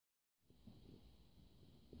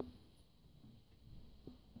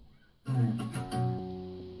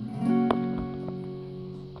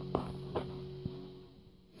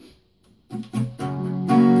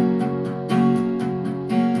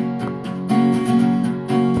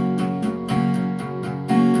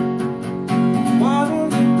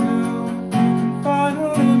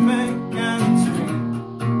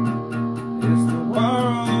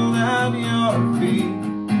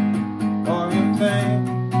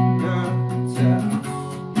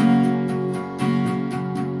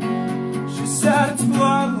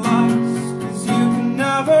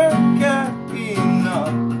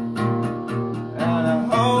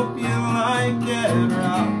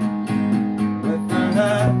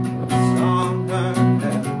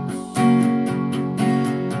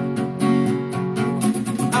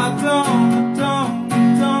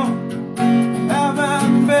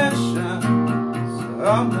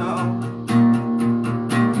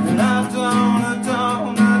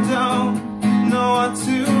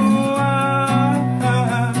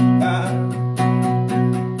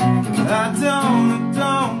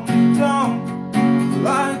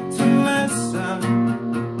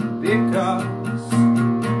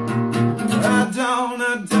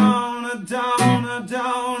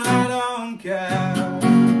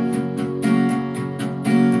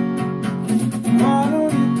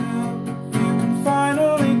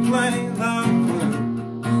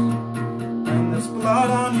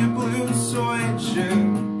your blue suede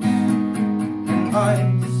shoes and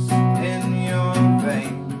ice in your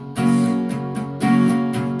veins.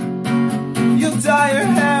 You'll dye your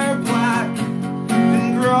hair black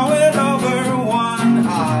and grow it over one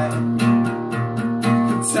eye.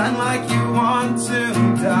 Pretend like you want to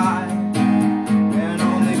die and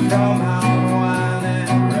only come out when it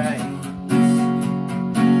rains.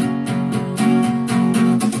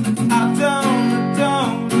 I don't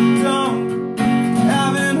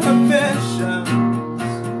have inhibitions,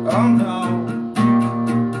 oh no.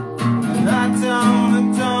 And I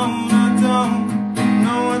don't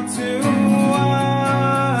know what to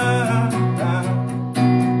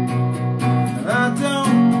I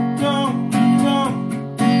don't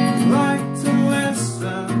like to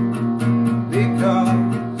listen, because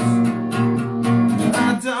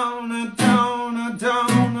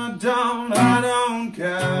I don't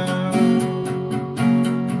care.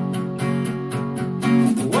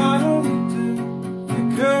 Why don't we do the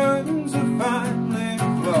curtains are finally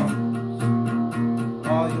closed?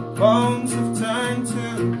 All your bones have turned to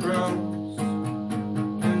crows,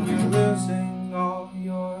 and you're losing all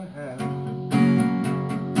your hair.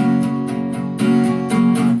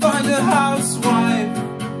 Find a housewife,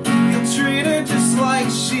 you'll treat her just like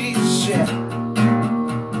she's shit,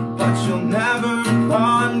 but you'll never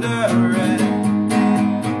ponder it,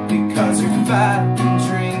 because you're fat and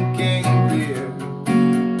drinking beer.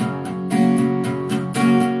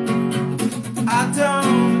 I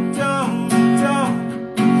don't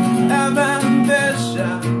have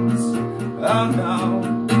ambitions, oh no.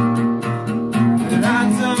 And I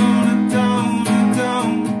don't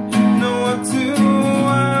know what to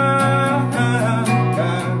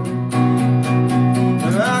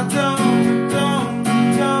I don't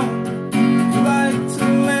like to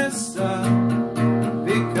listen,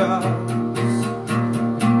 because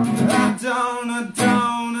I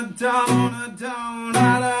don't